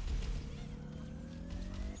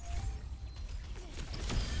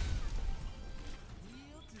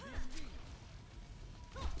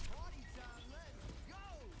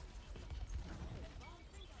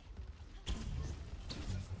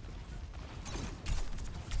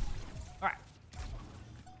 All right.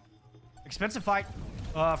 Expensive fight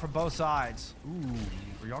from both sides.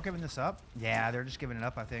 Ooh, are y'all giving this up? Yeah, they're just giving it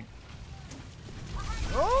up, I think.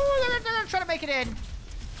 Oh, they're trying to make it in.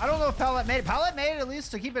 I don't know if Paulette made it. Paulette made it at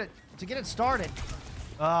least to keep it, to get it started.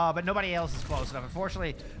 But nobody else is close enough.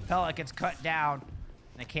 Unfortunately, Paulette gets cut down,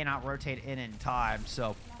 and they cannot rotate in time.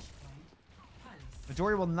 So,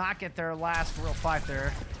 Midori will not get their last real fight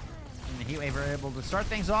there. And the Heatwave are able to start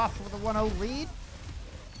things off with a 1-0 lead.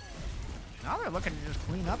 Now they're looking to just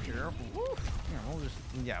clean up here. Woo. Yeah, we'll just,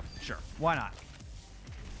 yeah, sure. Why not?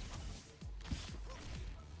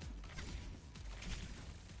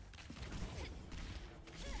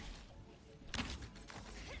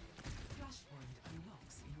 Flashpoint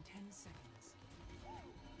unlocks in 10 seconds.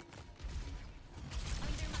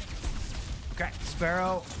 Okay,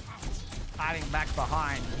 Sparrow hiding back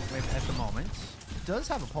behind Heatwave at the moment. Does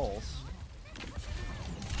have a pulse.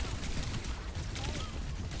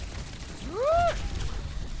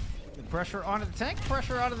 Good pressure onto the tank,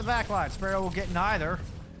 pressure onto the back line. Sparrow will get neither.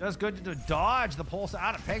 Does good to dodge the pulse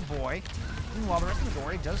out of Peg Boy. Meanwhile, the rest of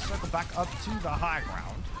Midori does circle back up to the high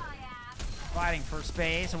ground. Fighting for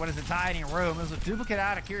space, and what is a tiny room. There's a duplicate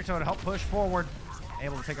out of Kirito to help push forward.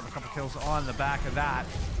 Able to pick up a couple kills on the back of that.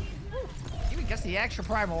 Even gets the extra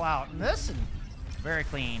primal out in this, and very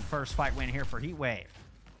clean first fight win here for Heatwave.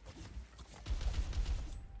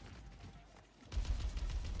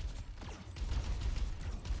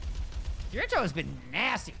 Kirito has been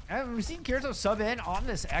nasty. We've seen Kirito sub in on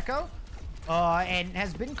this Echo, and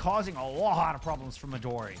has been causing a lot of problems for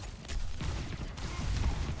Midori.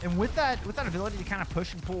 And with that ability to kind of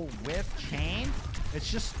push and pull with Chain, it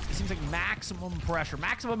seems like maximum pressure,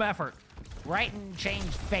 maximum effort, right in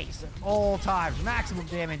Chain's face at all times. Maximum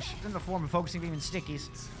damage in the form of focusing beam and stickies.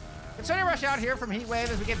 Kitsune Rush out here from Heatwave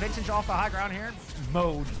as we get Vintage off the high ground here.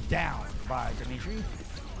 Mowed down by Dimitri.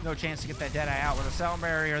 No chance to get that Deadeye out with a sound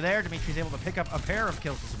barrier there. Dimitri's able to pick up a pair of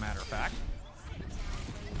kills, as a matter of fact.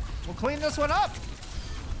 We'll clean this one up.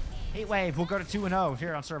 Heatwave will go to 2-0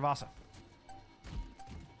 here on Servasa.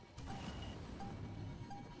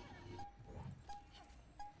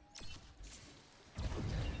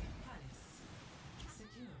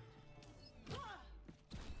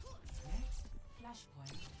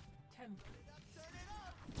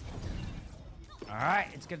 All right,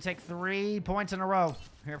 it's going to take 3 points in a row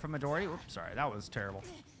here from Midori. Oops, sorry, that was terrible.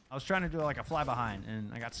 I was trying to do like a fly behind,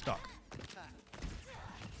 and I got stuck.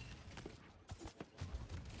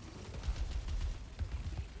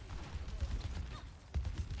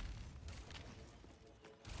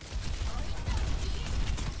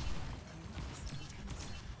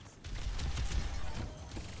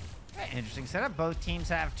 Interesting setup. Both teams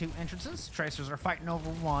have 2 entrances. Tracers are fighting over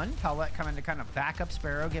 1. Paulette coming to kind of back up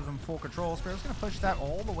Sparrow, give him full control. Sparrow's going to push that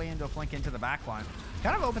all the way into a flank into the back line.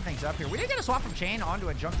 Kind of open things up here. We did get a swap from Chain onto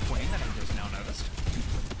a Junk Queen that I just now noticed.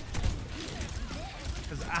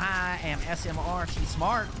 because I am SMRT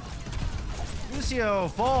smart. Lucio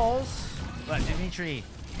falls, but Dimitri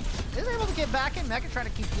is able to get back in. Mega trying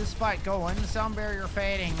to keep this fight going. Sound barrier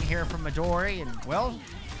fading here from Midori, and well,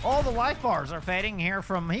 all the life bars are fading here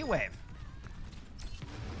from Heatwave.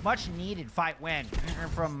 Much needed fight win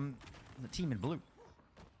from the team in blue.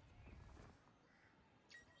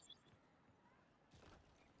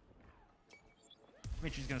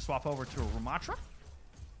 Dimitri's going to swap over to a Ramatra.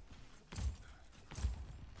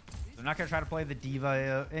 They're not going to try to play the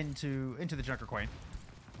Diva into the Junker Queen.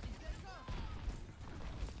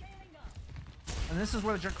 And this is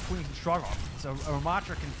where the Junker Queen can struggle. So a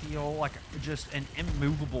Ramatra can feel like just an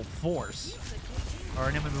immovable force. Or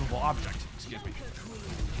an immovable object, excuse me.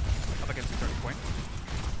 Up against the Junker Queen.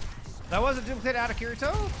 That was a duplicate out of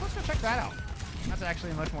Kirito. Let's go check that out. That's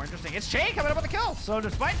actually much more interesting. It's Shane coming up with the kill. So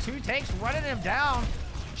despite 2 tanks running him down,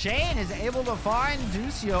 Shane is able to find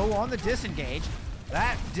Ducio on the disengage.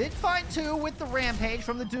 That did find 2 with the rampage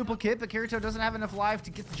from the duplicate, but Kirito doesn't have enough life to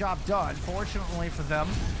get the job done. Fortunately for them,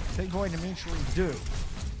 Big Boy and Dimitri do.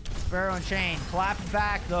 Sparrow and Shane clapping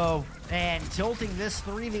back though, and tilting this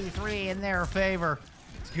 3v3 in their favor.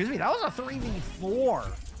 Excuse me, that was a 3v4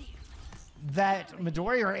 that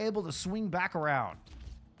Midori are able to swing back around.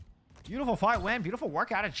 Beautiful fight win, beautiful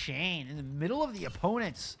work out of Shane in the middle of the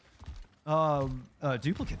opponent's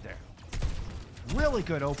duplicate there. Really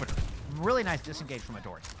good opener. Really nice disengage from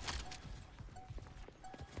Midori.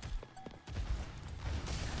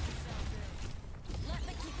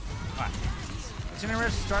 Alright. Incinerators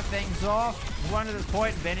to start things off. Run to this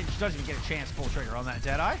point, Advantage doesn't even get a chance to pull trigger on that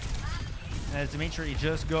Deadeye. As Dimitri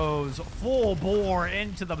just goes full bore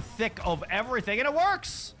into the thick of everything, and it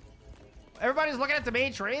works! Everybody's looking at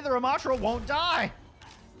Dimitri. The Ramatra won't die.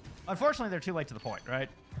 Unfortunately, they're too late to the point, right?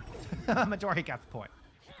 Midori got the point.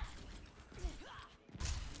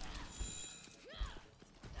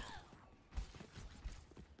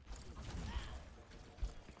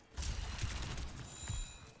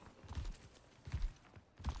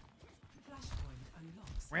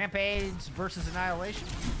 Rampage versus Annihilation.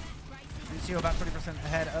 You see about 20%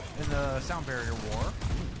 ahead up in the sound barrier war.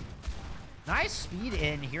 Nice speed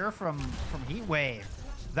in here from Heatwave.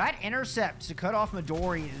 That intercept to cut off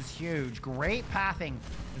Midori is huge. Great pathing.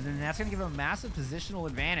 And then that's going to give him a massive positional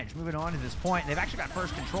advantage. Moving on to this point, they've actually got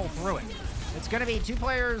first control through it. It's going to be 2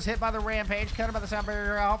 players hit by the Rampage, cut by the sound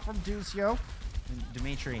barrier out from Ducio. And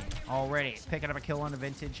Dimitri already picking up a kill on the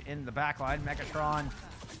Vintage in the backline. Megatron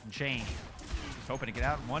and Shane just hoping to get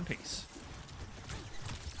out in one piece.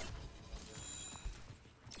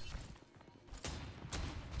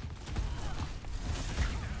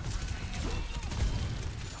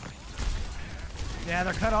 Yeah,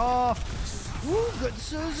 they're cut off. Woo, good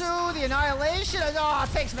Suzu, the Annihilation. Oh,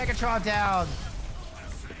 takes Megatron down.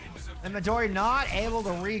 And Midori not able to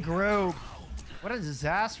regroup. What a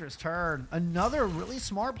disastrous turn. Another really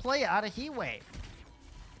smart play out of Heatwave.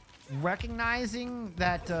 Recognizing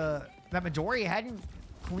that that Midori hadn't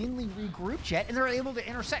cleanly regrouped yet, and they're able to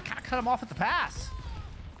intercept, kind of cut him off at the pass.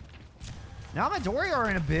 Now Midori are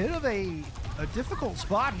in a bit of a difficult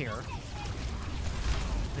spot here.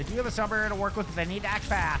 They do have a sound barrier to work with, but they need to act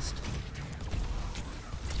fast.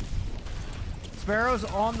 Sparrow's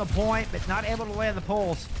on the point, but not able to land the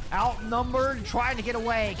pulse. Outnumbered, trying to get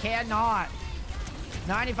away, cannot.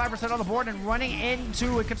 95% on the board and running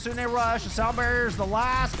into a Kitsune Rush. The sound barrier is the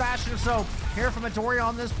last bastion of soap here from Midori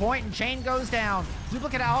on this point, and Chain goes down.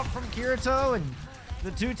 Duplicate out from Kirito, and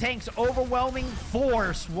the 2 tanks' overwhelming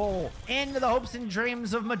force will end the hopes and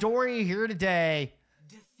dreams of Midori here today.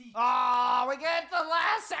 Oh, we get the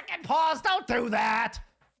last second pause. Don't do that.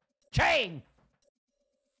 Chain.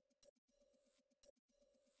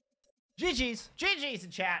 GG's. GG's in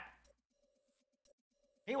chat.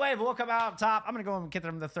 Heatwave will come out top. I'm going to go and get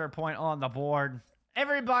them the 3rd point on the board.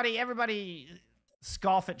 Everybody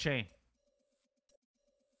scoff at Chain.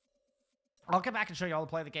 I'll come back and show you all the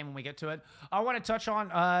play of the game when we get to it. I want to touch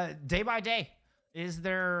on Day by Day. There's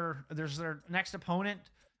their next opponent.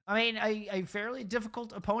 I mean, a fairly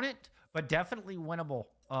difficult opponent, but definitely winnable.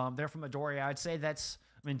 They're from Midori. I'd say that's.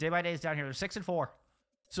 I mean, Day by Day is down here. They're 6-4,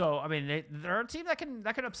 so I mean they're a team that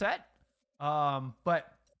can upset.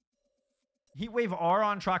 But Heatwave are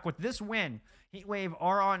on track with this win. Heatwave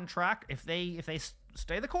are on track if they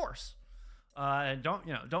stay the course. And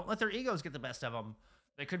don't let their egos get the best of them.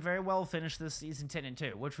 They could very well finish this season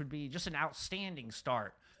 10-2, which would be just an outstanding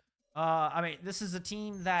start. I mean, this is a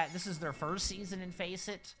team that this is their first season in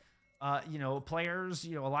FACEIT. Players,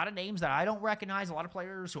 a lot of names that I don't recognize, a lot of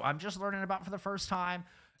players who I'm just learning about for the first time.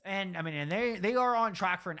 And I mean, and they are on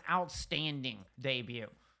track for an outstanding debut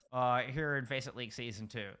here in FACEIT League Season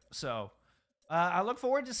 2. So, I look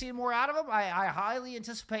forward to seeing more out of him. I highly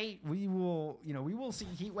anticipate we will see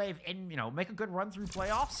Heatwave and make a good run through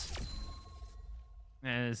playoffs.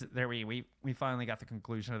 As there we finally got the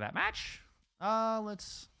conclusion of that match.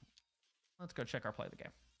 Let's go check our play of the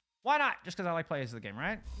game. Why not? Just because I like plays of the game,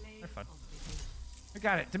 right? They're fun. We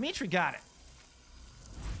got it. Dimitri got it.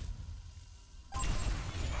 I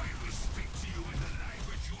will speak to you in the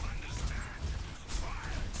language you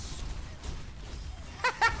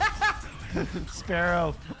understand.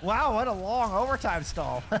 Sparrow. Wow, what a long overtime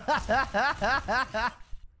stall.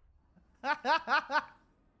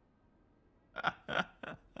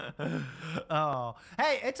 Oh,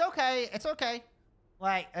 hey, it's okay. It's okay.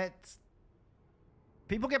 Like, it's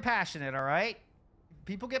people get passionate, all right?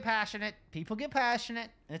 People get passionate. People get passionate.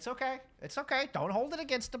 It's okay. It's okay. Don't hold it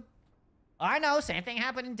against them. I know. Same thing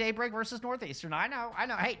happened in Daybreak versus Northeastern. I know.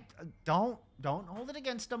 Hey, don't hold it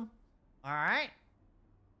against them. All right.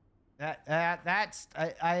 That's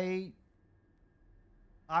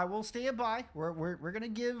I will stand by. We're gonna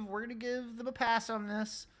give them a pass on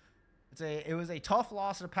this. It was a tough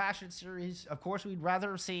loss in a passionate series. Of course, we'd rather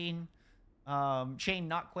have seen Shane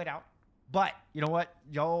not quit out. But you know what?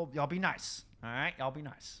 Y'all be nice. All right, y'all be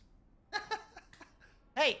nice.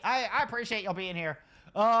 Hey, I appreciate y'all being here.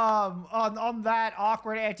 On that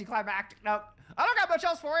awkward anticlimactic note, I don't got much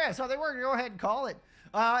else for you, so we're gonna go ahead and call it.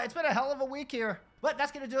 It's been a hell of a week here, but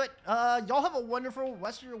that's gonna do it. Y'all have a wonderful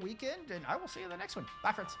rest of your weekend, and I will see you in the next one.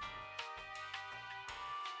 Bye, friends.